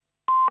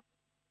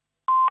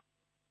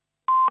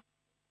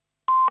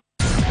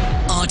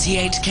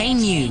RTHK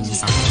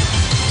News.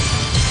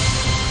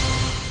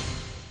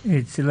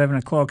 It's 11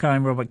 o'clock.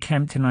 I'm Robert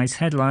Kemp. Tonight's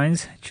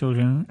headlines.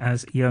 Children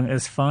as young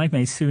as 5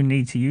 may soon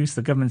need to use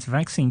the government's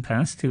vaccine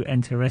pass to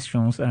enter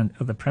restaurants and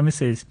other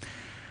premises.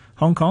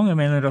 Hong Kong and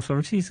mainland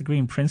authorities agree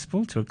in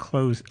principle to a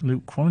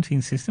closed-loop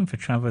quarantine system for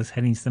travellers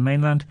heading to the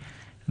mainland.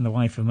 And the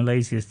wife of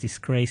Malaysia's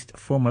disgraced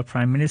former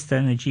Prime Minister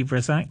Najib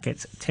Razak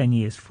gets 10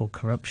 years for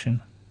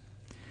corruption.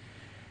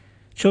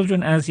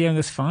 Children as young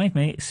as 5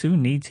 may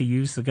soon need to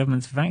use the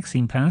government's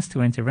vaccine pass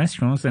to enter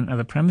restaurants and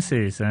other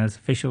premises as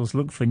officials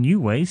look for new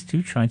ways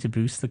to try to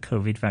boost the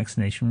COVID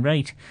vaccination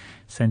rate.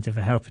 Centre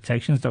for Health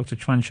Protection's Dr.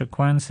 Chuan Shuk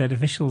Kwan said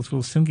officials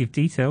will soon give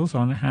details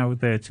on how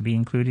they're to be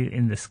included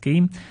in the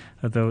scheme,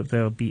 although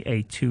there'll be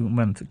a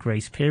 2-month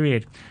grace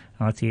period.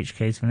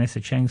 RTHK's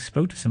Vanessa Cheng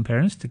spoke to some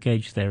parents to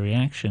gauge their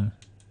reaction.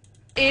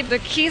 If the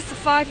kids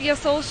 5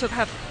 years old should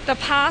have the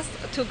pass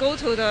to go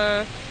to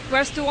the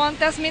restaurant,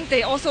 that means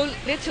they also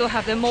need to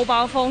have the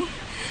mobile phone.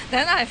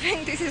 Then I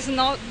think this is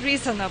not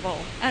reasonable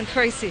and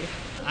crazy.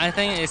 I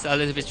think it's a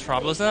little bit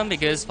troublesome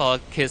because for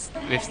kids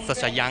with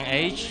such a young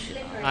age,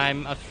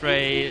 I'm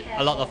afraid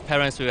a lot of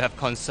parents will have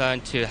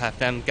concern to have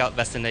them get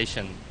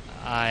vaccination.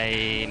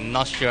 I'm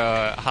not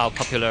sure how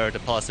popular the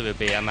policy will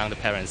be among the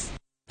parents.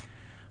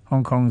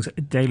 Hong Kong's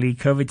daily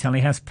COVID tally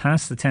has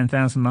passed the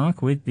 10,000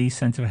 mark, with the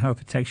Centre for Health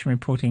Protection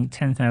reporting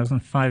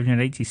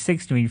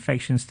 10,586 new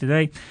infections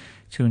today,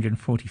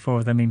 244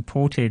 of them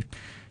imported.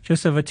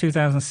 Just over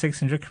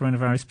 2,600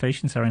 coronavirus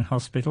patients are in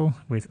hospital,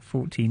 with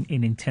 14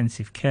 in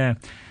intensive care.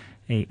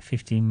 A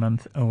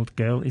 15-month-old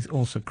girl is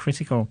also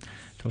critical.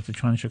 Dr.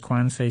 Chuan Shuk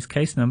Kwan says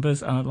case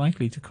numbers are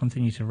likely to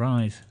continue to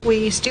rise.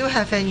 We still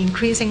have an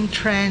increasing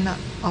trend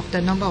of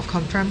the number of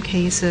confirmed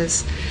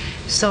cases.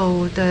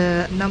 So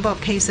the number of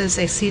cases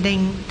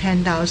exceeding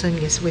 10,000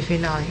 is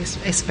within our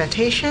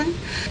expectation.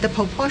 The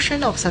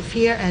proportion of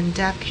severe and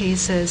death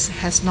cases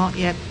has not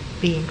yet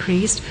been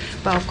increased,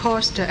 but of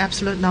course the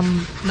absolute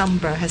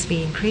number has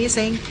been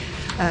increasing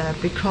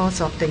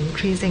because of the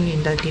increasing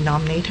in the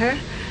denominator.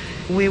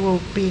 We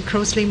will be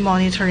closely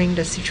monitoring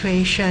the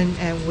situation,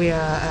 and we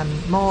are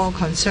more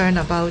concerned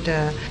about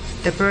the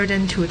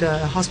burden to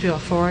the hospital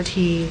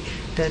authority,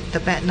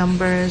 the bed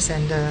numbers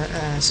and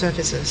the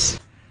services.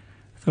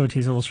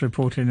 Authorities also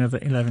reported another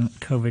 11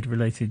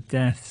 COVID-related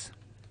deaths.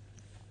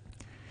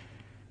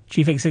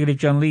 Chief Executive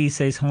John Lee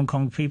says Hong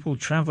Kong people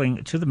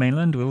travelling to the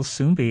mainland will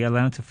soon be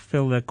allowed to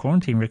fulfil their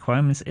quarantine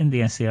requirements in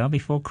the SAR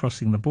before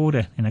crossing the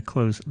border in a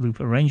closed-loop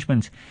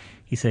arrangement.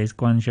 He says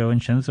Guangzhou and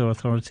Shenzhou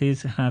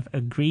authorities have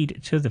agreed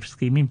to the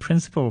scheme in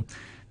principle.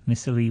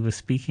 Mr. Lee was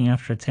speaking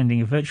after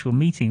attending a virtual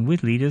meeting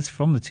with leaders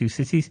from the two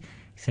cities.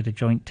 He said a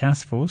joint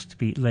task force, to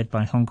be led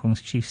by Hong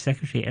Kong's Chief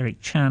Secretary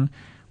Eric Chan,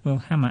 will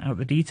hammer out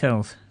the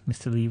details.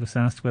 Mr. Lee was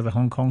asked whether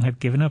Hong Kong had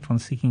given up on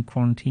seeking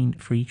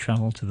quarantine-free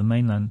travel to the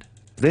mainland.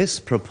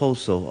 This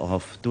proposal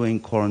of doing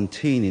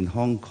quarantine in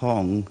Hong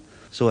Kong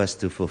so as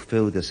to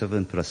fulfill the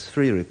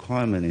 7+3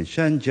 requirement in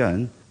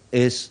Shenzhen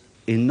is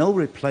in no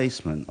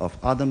replacement of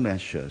other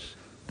measures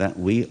that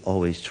we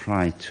always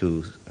try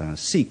to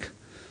seek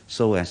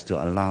so as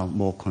to allow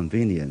more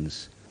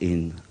convenience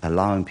in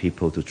allowing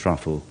people to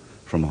travel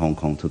from Hong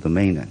Kong to the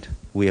mainland.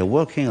 We are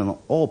working on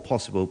all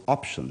possible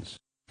options.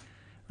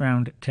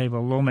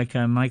 Round-table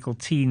lawmaker Michael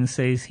Teen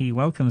says he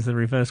welcomes the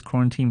reverse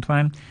quarantine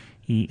plan.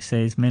 He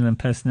says mainland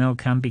personnel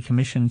can be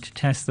commissioned to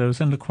test those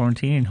under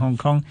quarantine in Hong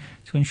Kong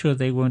to ensure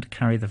they won't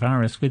carry the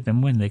virus with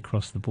them when they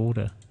cross the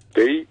border.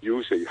 They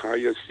use a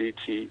higher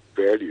CT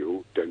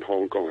value than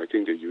Hong Kong. I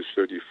think they use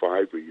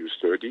 35, we use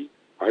 30.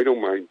 I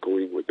don't mind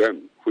going with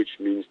them, which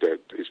means that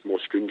it's more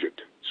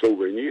stringent. So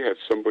when you have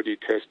somebody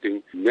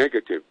testing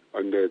negative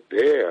under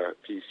their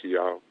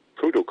PCR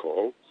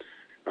protocol,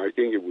 I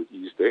think it would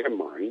ease their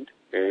mind.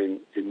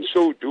 And in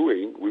so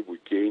doing, we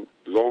would gain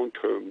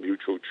long-term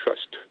mutual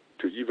trust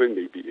to even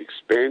maybe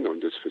expand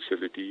on this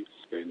facility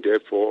and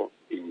therefore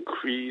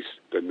increase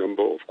the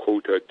number of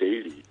quota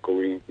daily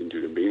going into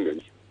the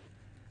mainland.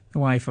 The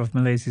wife of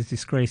Malaysia's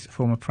disgraced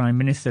former Prime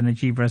Minister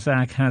Najib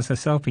Razak has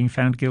herself been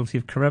found guilty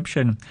of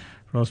corruption.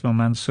 Rosmah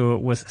Mansor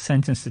was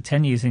sentenced to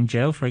 10 years in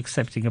jail for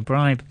accepting a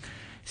bribe.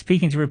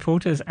 Speaking to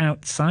reporters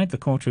outside the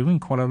courtroom in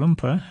Kuala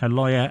Lumpur, her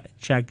lawyer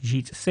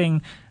Jagjit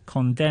Singh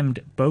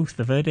condemned both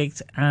the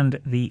verdict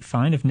and the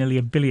fine of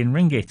nearly $1 billion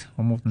ringgit,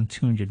 or more than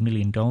 $200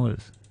 million.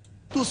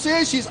 To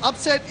say she's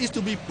upset is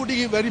to be putting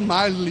it very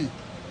mildly.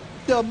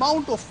 The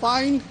amount of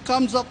fine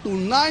comes up to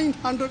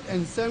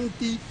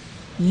 970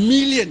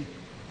 million,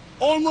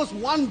 almost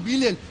 1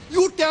 billion.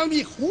 You tell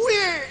me,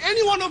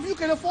 any one of you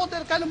can afford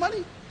that kind of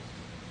money?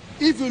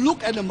 If you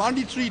look at the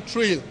monetary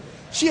trail,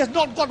 she has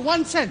not got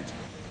 1 cent.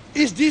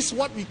 Is this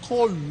what we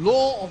call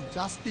law of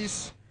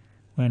justice?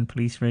 When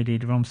police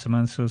raided Rosmah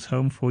Mansor's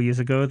home 4 years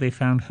ago, they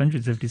found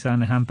hundreds of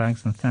designer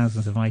handbags and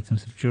thousands of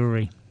items of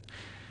jewellery.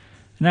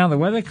 Now the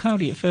weather,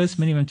 cloudy at first,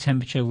 minimum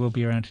temperature will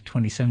be around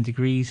 27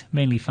 degrees,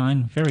 mainly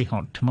fine, very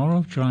hot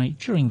tomorrow, dry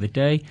during the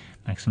day.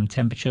 Maximum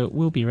temperature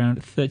will be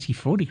around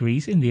 34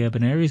 degrees in the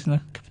urban areas and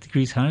a couple of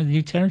degrees higher in the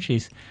New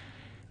Territories.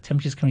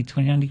 Temperatures coming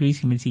 29 degrees,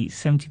 humidity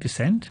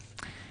 70%.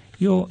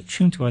 You're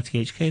tuned to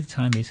RTHK. The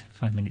time is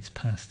 5 minutes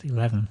past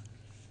 11.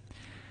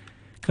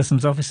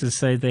 Customs officers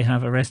say they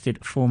have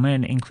arrested 4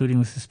 men, including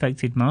the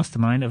suspected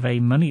mastermind of a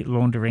money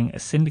laundering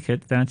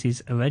syndicate that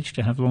is alleged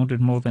to have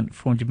laundered more than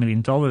 $400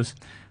 million.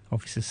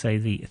 Officers say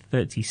the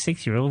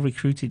 36-year-old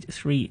recruited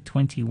 3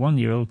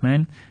 21-year-old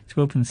men to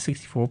open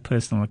 64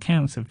 personal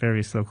accounts at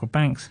various local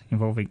banks,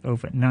 involving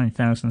over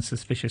 9,000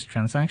 suspicious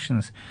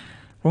transactions.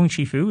 Wong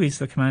Chi-fu is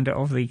the commander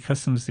of the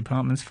Customs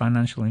Department's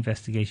Financial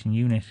Investigation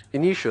Unit.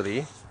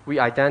 Initially, we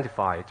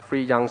identified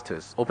 3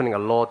 youngsters opening a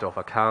lot of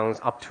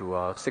accounts, up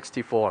to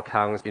 64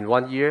 accounts in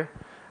 1 year,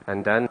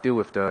 and then deal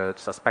with the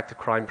suspected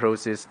crime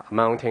process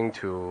amounting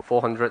to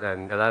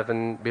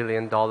 $411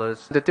 billion.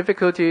 The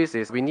difficulties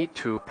is we need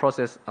to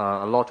process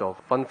a lot of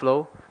fund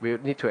flow. We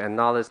need to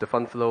analyze the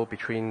fund flow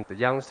between the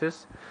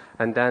youngsters,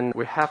 and then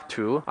we have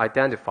to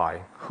identify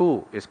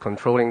who is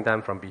controlling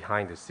them from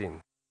behind the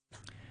scene.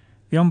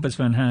 The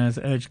Ombudsman has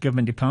urged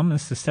government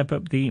departments to step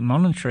up the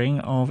monitoring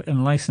of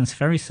unlicensed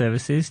ferry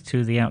services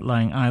to the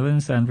outlying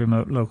islands and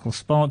remote local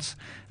spots.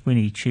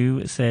 Winnie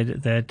Chu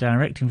said their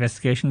direct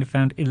investigation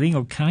found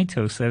illegal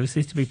kaito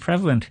services to be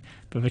prevalent,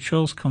 but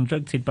patrols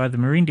conducted by the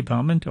Marine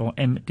Department, or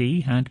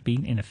MD, had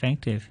been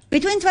ineffective.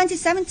 Between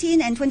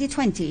 2017 and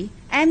 2020,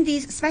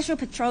 MD's special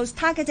patrols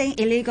targeting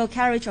illegal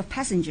carriage of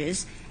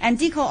passengers and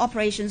decoy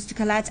operations to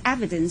collect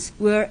evidence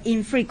were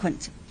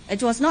infrequent.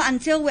 It was not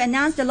until we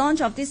announced the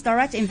launch of this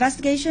direct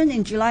investigation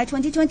in July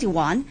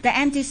 2021 that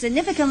MD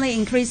significantly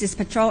increased its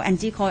patrol and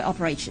decoy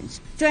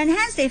operations. To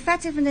enhance the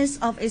effectiveness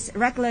of its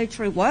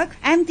regulatory work,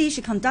 MD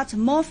should conduct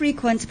more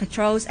frequent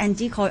patrols and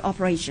decoy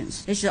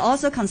operations. They should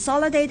also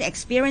consolidate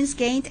experience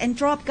gained and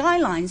draw up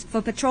guidelines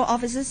for patrol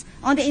officers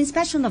on the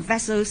inspection of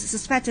vessels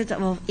suspected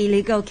of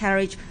illegal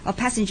carriage of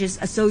passengers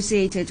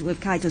associated with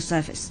kaito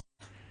service.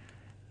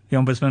 The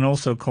Ombudsman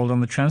also called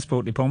on the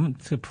Transport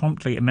Department to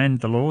promptly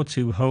amend the law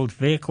to hold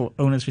vehicle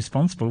owners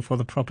responsible for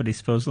the proper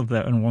disposal of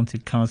their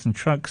unwanted cars and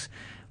trucks.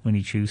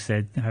 Winnie Chu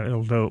said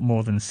although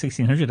more than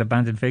 1,600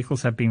 abandoned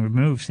vehicles have been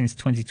removed since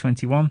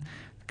 2021,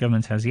 the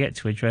government has yet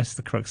to address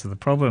the crux of the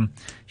problem.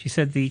 She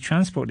said the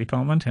Transport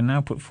Department had now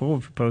put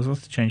forward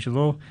proposals to change the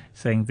law,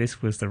 saying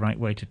this was the right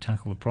way to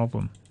tackle the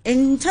problem.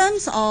 In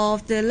terms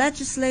of the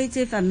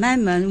legislative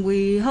amendment,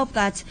 we hope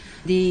that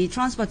the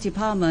Transport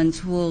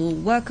Department will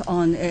work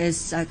on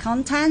its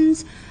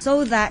content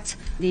so that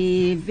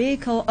the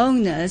vehicle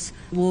owners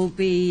will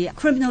be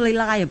criminally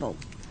liable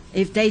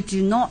if they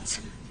do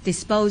not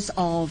dispose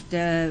of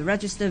the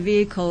registered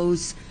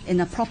vehicles in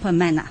a proper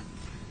manner.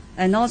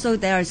 And also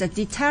there is a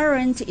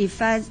deterrent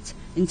effect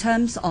in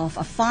terms of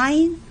a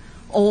fine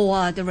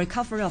or the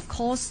recovery of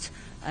cost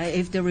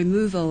if the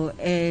removal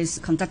is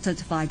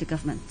conducted by the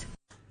government.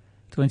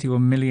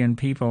 21 million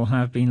people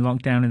have been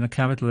locked down in the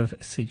capital of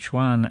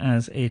Sichuan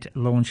as it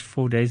launched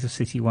 4 days of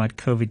citywide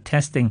COVID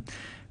testing.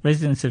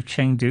 Residents of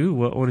Chengdu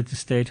were ordered to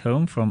stay at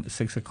home from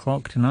 6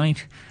 o'clock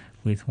tonight,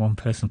 with 1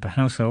 person per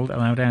household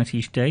allowed out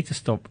each day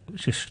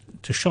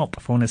to shop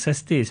for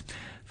necessities.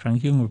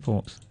 Frank Yung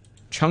reports.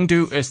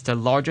 Chengdu is the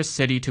largest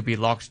city to be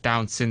locked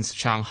down since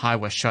Shanghai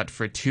was shut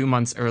for 2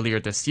 months earlier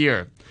this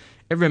year.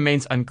 It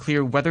remains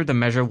unclear whether the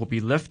measure will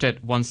be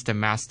lifted once the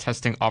mass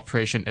testing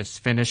operation is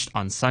finished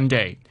on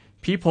Sunday.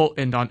 People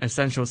in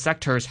non-essential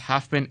sectors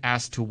have been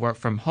asked to work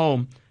from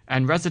home,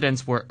 and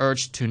residents were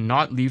urged to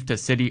not leave the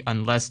city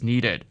unless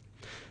needed.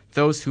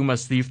 Those who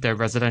must leave their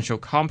residential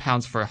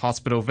compounds for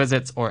hospital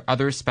visits or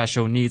other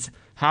special needs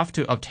have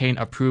to obtain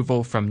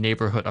approval from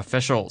neighborhood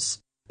officials.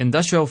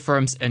 Industrial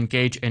firms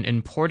engaged in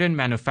important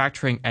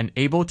manufacturing and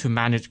able to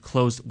manage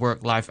closed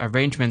work-life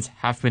arrangements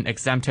have been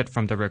exempted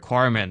from the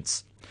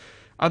requirements.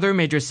 Other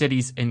major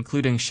cities,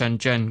 including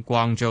Shenzhen,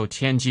 Guangzhou,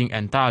 Tianjin,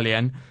 and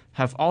Dalian,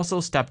 have also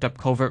stepped up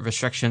COVID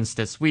restrictions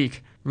this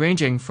week,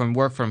 ranging from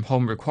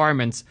work-from-home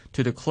requirements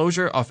to the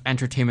closure of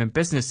entertainment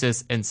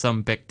businesses in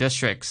some big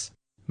districts.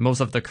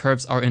 Most of the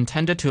curbs are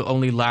intended to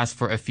only last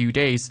for a few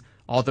days,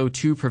 although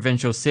 2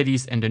 provincial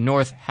cities in the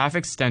north have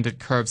extended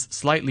curbs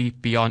slightly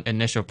beyond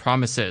initial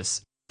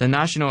promises. The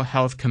National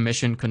Health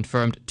Commission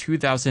confirmed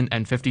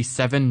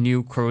 2,057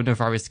 new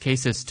coronavirus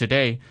cases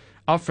today,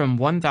 up from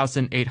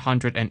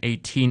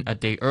 1,818 a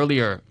day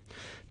earlier.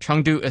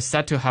 Chengdu is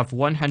said to have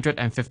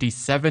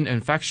 157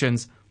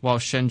 infections, while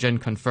Shenzhen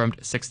confirmed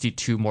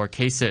 62 more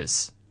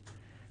cases.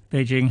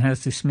 Beijing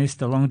has dismissed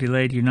the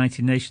long-delayed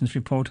United Nations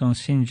report on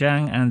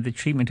Xinjiang and the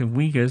treatment of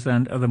Uyghurs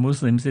and other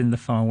Muslims in the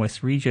Far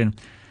West region.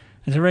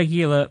 At a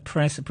regular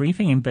press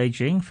briefing in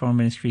Beijing, Foreign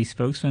Ministry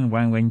spokesman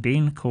Wang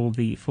Wenbin called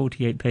the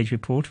 48-page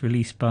report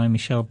released by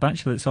Michelle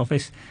Bachelet's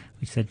office,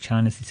 which said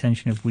China's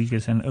detention of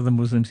Uyghurs and other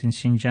Muslims in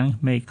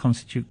Xinjiang may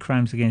constitute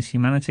crimes against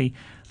humanity,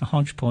 a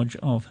hodgepodge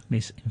of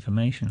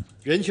misinformation.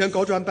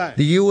 The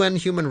UN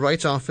Human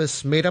Rights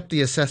Office made up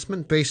the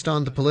assessment based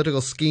on the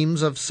political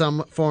schemes of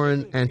some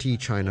foreign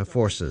anti-China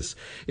forces.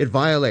 It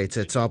violates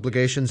its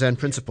obligations and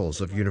principles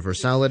of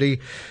universality,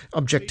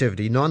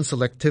 objectivity,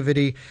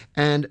 non-selectivity,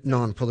 and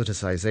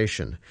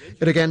non-politicization.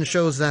 It again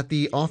shows that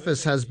the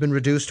office has been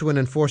reduced to an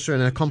enforcer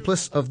and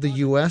accomplice of the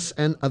US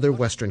and other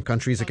Western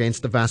countries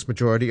against the vast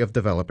majority of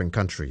developing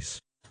countries.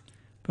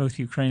 Both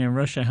Ukraine and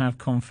Russia have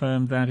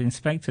confirmed that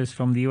inspectors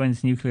from the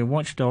UN's nuclear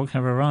watchdog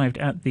have arrived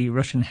at the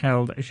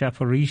Russian-held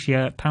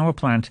Zaporizhzhia power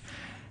plant.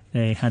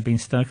 They had been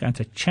stuck at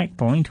a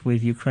checkpoint,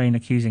 with Ukraine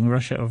accusing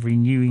Russia of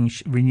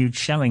renewed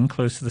shelling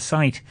close to the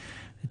site.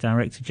 The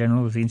Director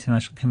General of the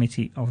International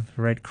Committee of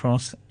the Red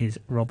Cross is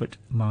Robert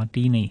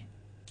Mardini.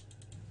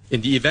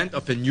 In the event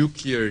of a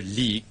nuclear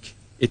leak,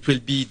 it will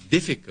be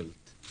difficult,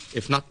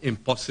 if not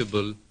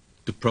impossible,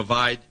 to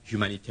provide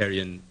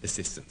humanitarian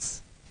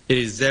assistance. It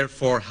is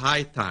therefore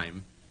high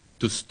time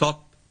to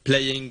stop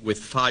playing with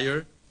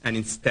fire and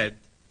instead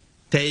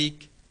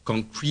take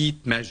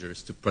concrete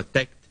measures to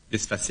protect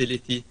this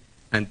facility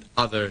and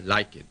other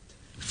like it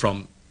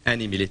from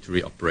any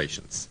military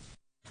operations.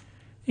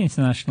 The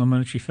International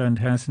Monetary Fund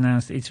has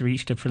announced it's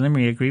reached a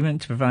preliminary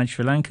agreement to provide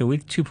Sri Lanka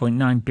with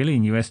 $2.9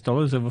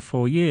 billion over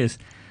 4 years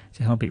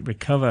to help it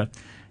recover.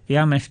 The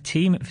IMF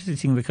team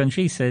visiting the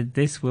country said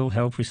this will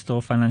help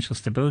restore financial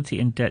stability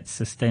and debt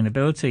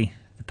sustainability.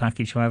 The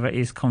package, however,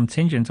 is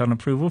contingent on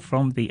approval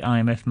from the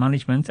IMF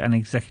management and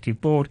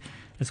executive board,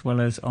 as well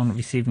as on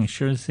receiving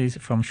assurances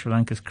from Sri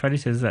Lanka's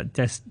creditors that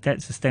debt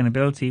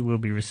sustainability will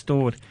be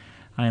restored.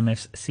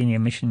 IMF's senior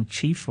mission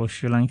chief for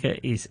Sri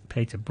Lanka is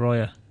Peter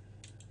Breuer.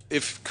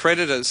 If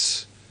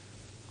creditors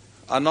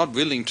are not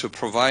willing to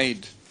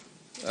provide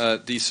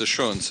these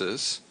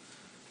assurances,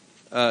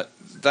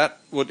 that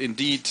would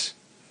indeed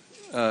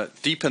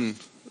deepen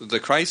the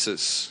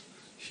crisis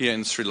here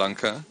in Sri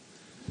Lanka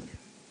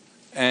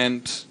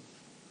and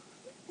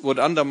would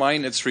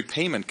undermine its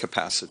repayment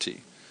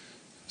capacity.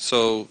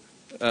 So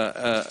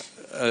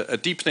a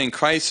deepening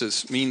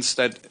crisis means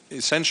that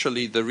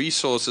essentially the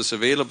resources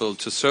available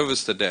to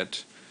service the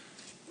debt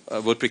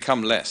would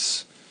become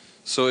less.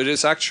 So it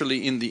is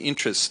actually in the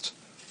interest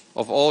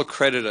of all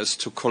creditors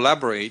to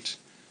collaborate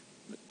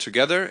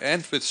together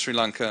and with Sri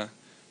Lanka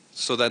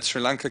so that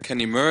Sri Lanka can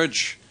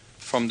emerge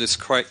from this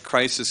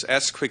crisis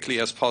as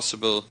quickly as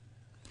possible.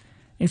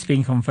 It's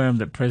been confirmed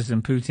that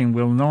President Putin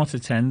will not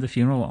attend the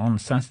funeral on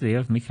Saturday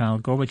of Mikhail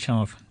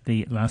Gorbachev,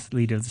 the last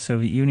leader of the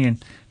Soviet Union.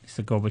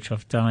 Mr.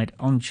 Gorbachev died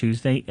on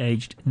Tuesday,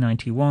 aged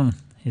 91.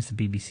 Here's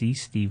the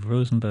BBC's Steve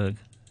Rosenberg.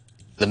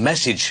 The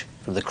message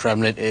from the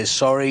Kremlin is,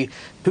 sorry,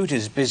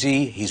 Putin's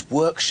busy, his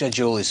work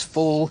schedule is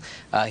full,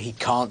 he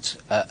can't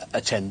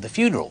attend the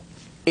funeral.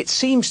 It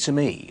seems to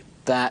me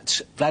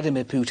that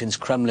Vladimir Putin's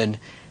Kremlin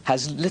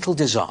has little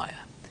desire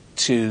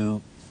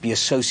to be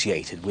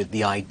associated with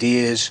the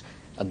ideas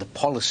and the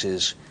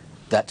policies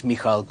that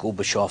Mikhail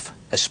Gorbachev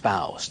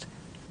espoused.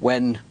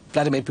 When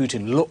Vladimir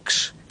Putin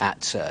looks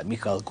at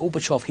Mikhail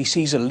Gorbachev, he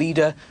sees a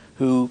leader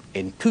who,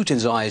 in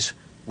Putin's eyes,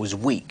 was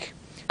weak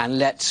and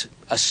let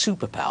a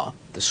superpower,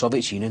 the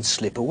Soviet Union,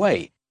 slip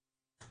away.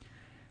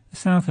 The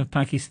south of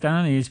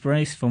Pakistan is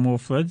braced for more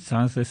floods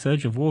as a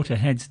surge of water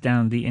heads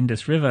down the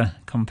Indus River,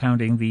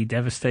 compounding the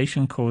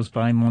devastation caused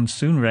by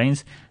monsoon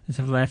rains that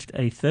have left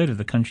a third of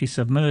the country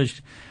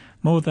submerged.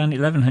 More than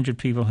 1,100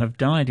 people have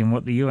died in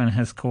what the UN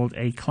has called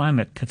a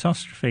climate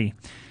catastrophe.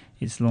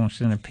 It's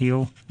launched an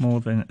appeal for more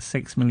than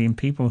 6 million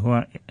people who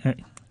are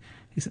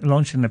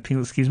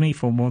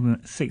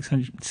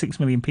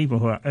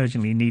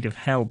urgently in need of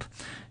help.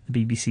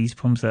 The BBC's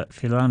Pumza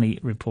Filani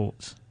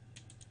reports.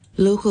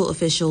 Local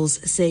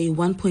officials say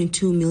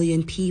 1.2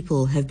 million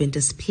people have been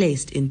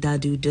displaced in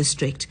Dadu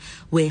district,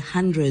 where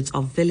hundreds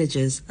of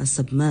villages are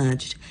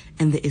submerged,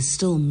 and there is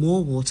still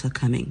more water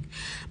coming.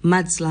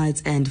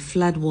 Mudslides and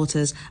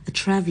floodwaters are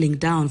travelling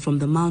down from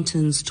the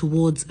mountains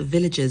towards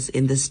villages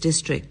in this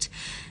district.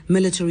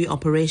 Military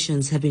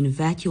operations have been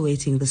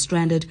evacuating the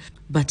stranded,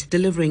 but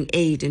delivering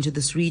aid into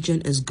this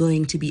region is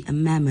going to be a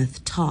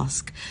mammoth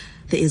task.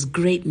 There is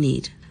great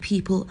need.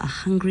 People are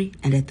hungry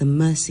and at the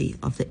mercy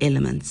of the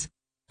elements.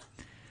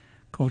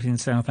 Court in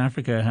South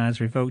Africa has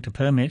revoked a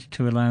permit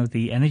to allow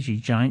the energy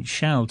giant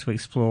Shell to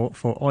explore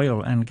for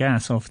oil and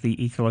gas off the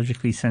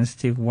ecologically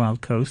sensitive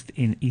Wild Coast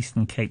in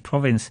Eastern Cape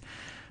Province.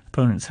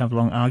 Opponents have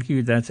long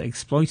argued that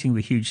exploiting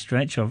the huge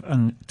stretch of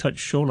untouched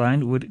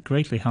shoreline would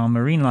greatly harm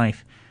marine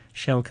life.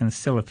 Shell can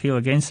still appeal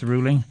against the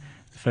ruling.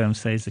 The firm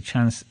says the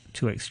chance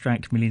to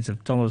extract millions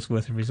of dollars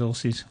worth of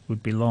resources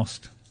would be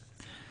lost.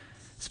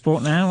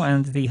 Sport now,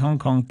 and the Hong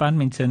Kong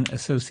Badminton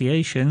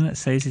Association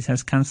says it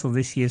has cancelled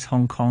this year's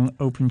Hong Kong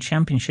Open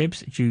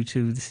Championships due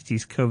to the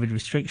city's COVID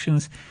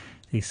restrictions.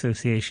 The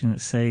association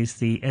says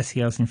the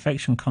SEL's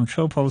infection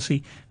control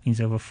policy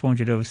means over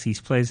 400 overseas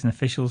players and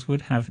officials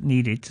would have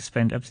needed to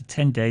spend up to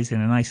 10 days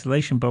in an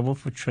isolation bubble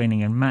for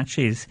training and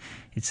matches.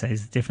 It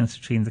says the difference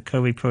between the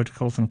COVID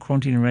protocols and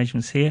quarantine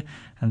arrangements here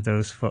and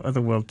those for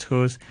other world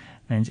tours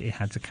meant it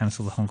had to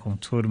cancel the Hong Kong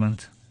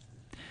tournament.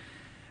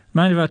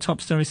 Mind of our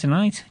top stories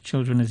tonight,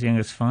 children as young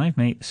as 5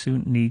 may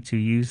soon need to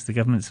use the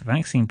government's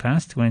vaccine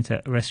pass to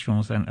enter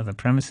restaurants and other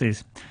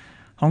premises.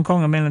 Hong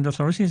Kong and mainland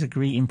authorities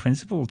agree in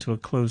principle to a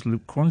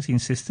closed-loop quarantine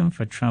system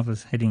for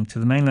travellers heading to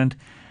the mainland.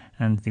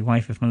 And the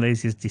wife of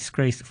Malaysia's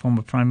disgraced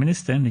former Prime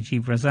Minister,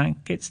 Najib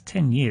Razak, gets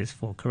 10 years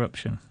for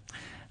corruption.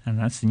 And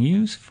that's the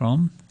news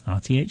from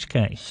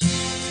RTHK.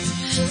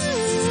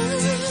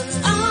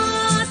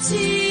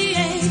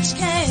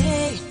 RTHK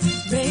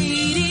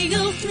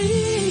Radio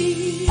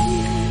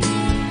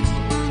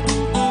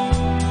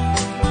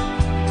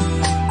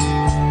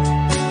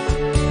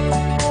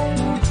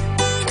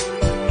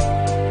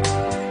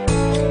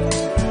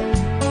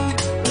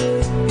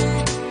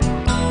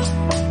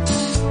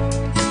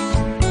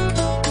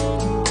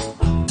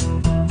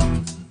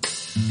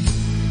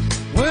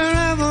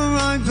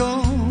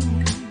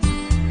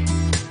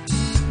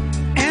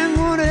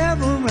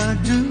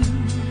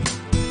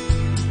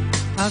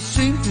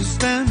seem to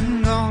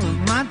spend all of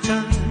my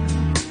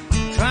time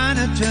trying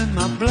to turn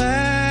my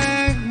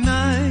black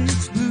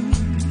nights blue.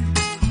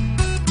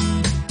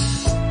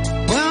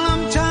 Well,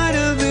 I'm tired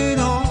of it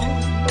all.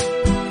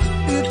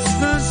 It's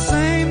the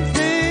same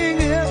thing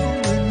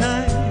every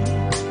night.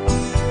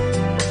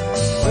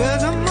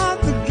 Rhythm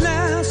of the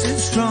glass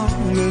is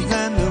stronger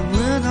than the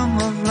rhythm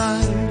of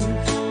life.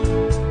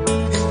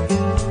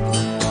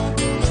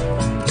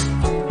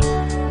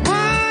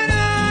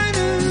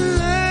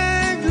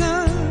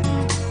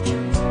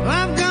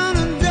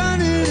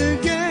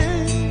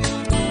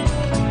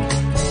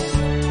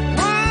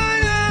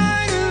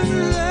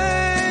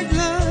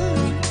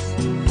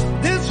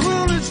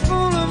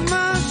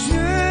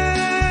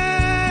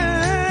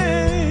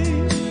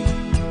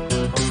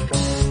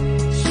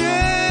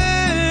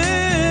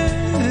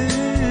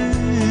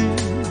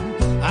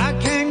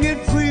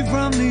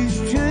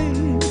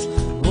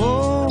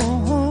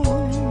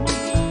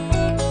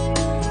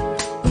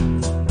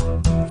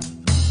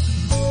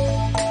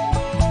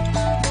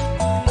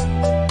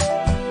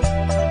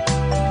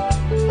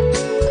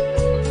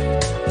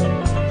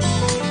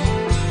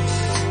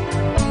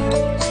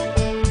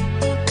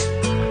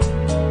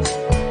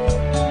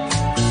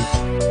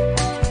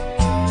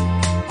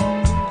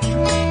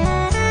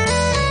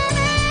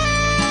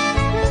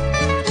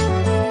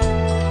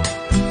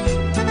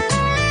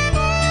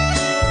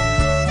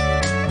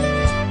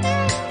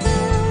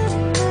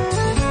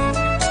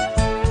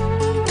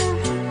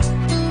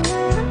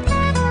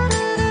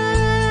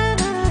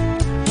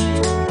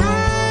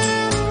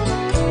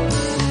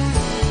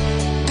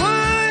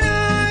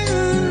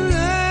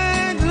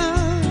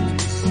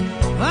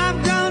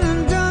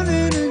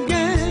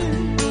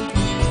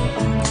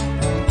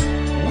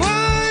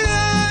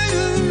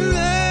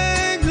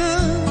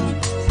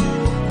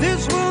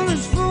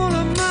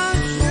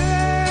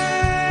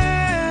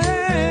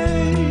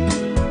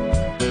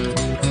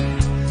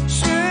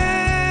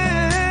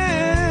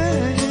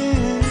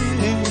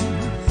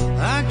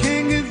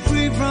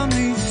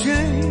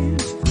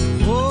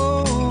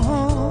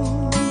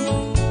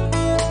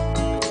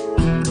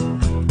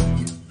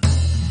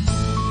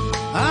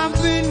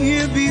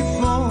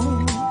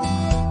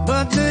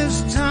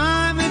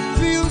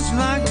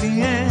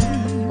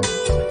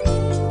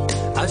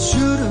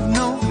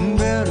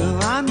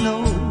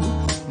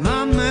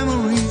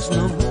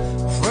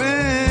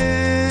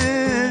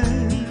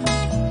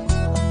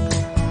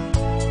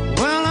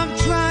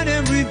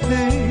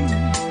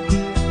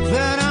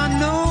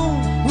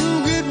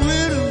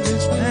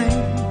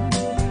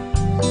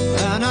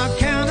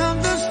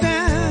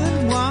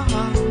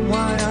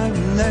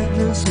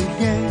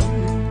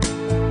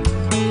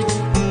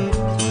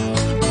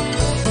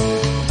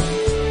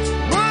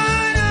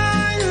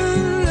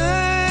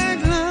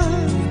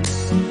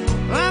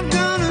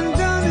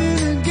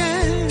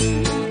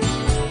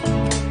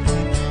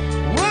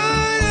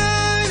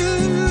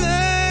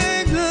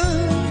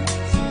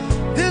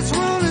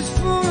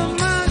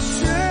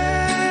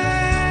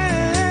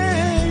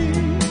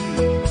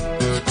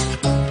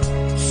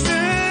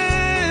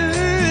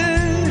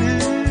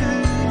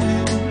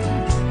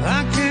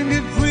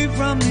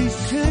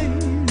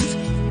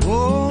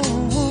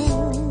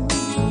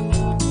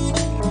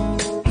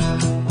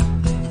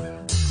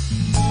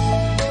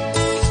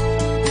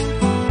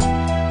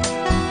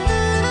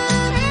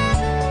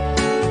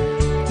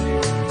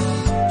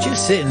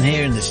 Sitting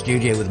here in the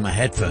studio with my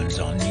headphones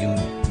on, you'll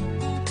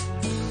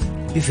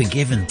be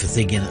forgiven for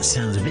thinking that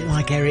sounds a bit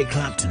like Eric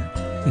Clapton.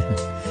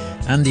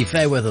 Andy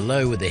Fairweather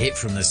Low with a hit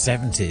from the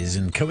 70s,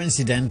 and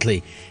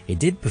coincidentally, he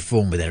did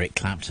perform with Eric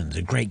Clapton. It's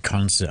a great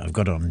concert. I've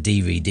got it on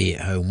DVD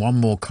at home.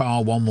 One More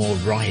Car, One More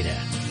Rider.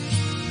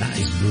 That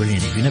is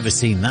brilliant. If you've never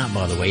seen that,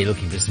 by the way, you're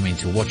looking for something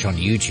to watch on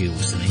YouTube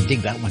or something, dig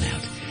that one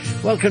out.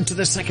 Welcome to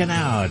the second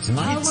hour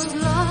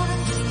tonight.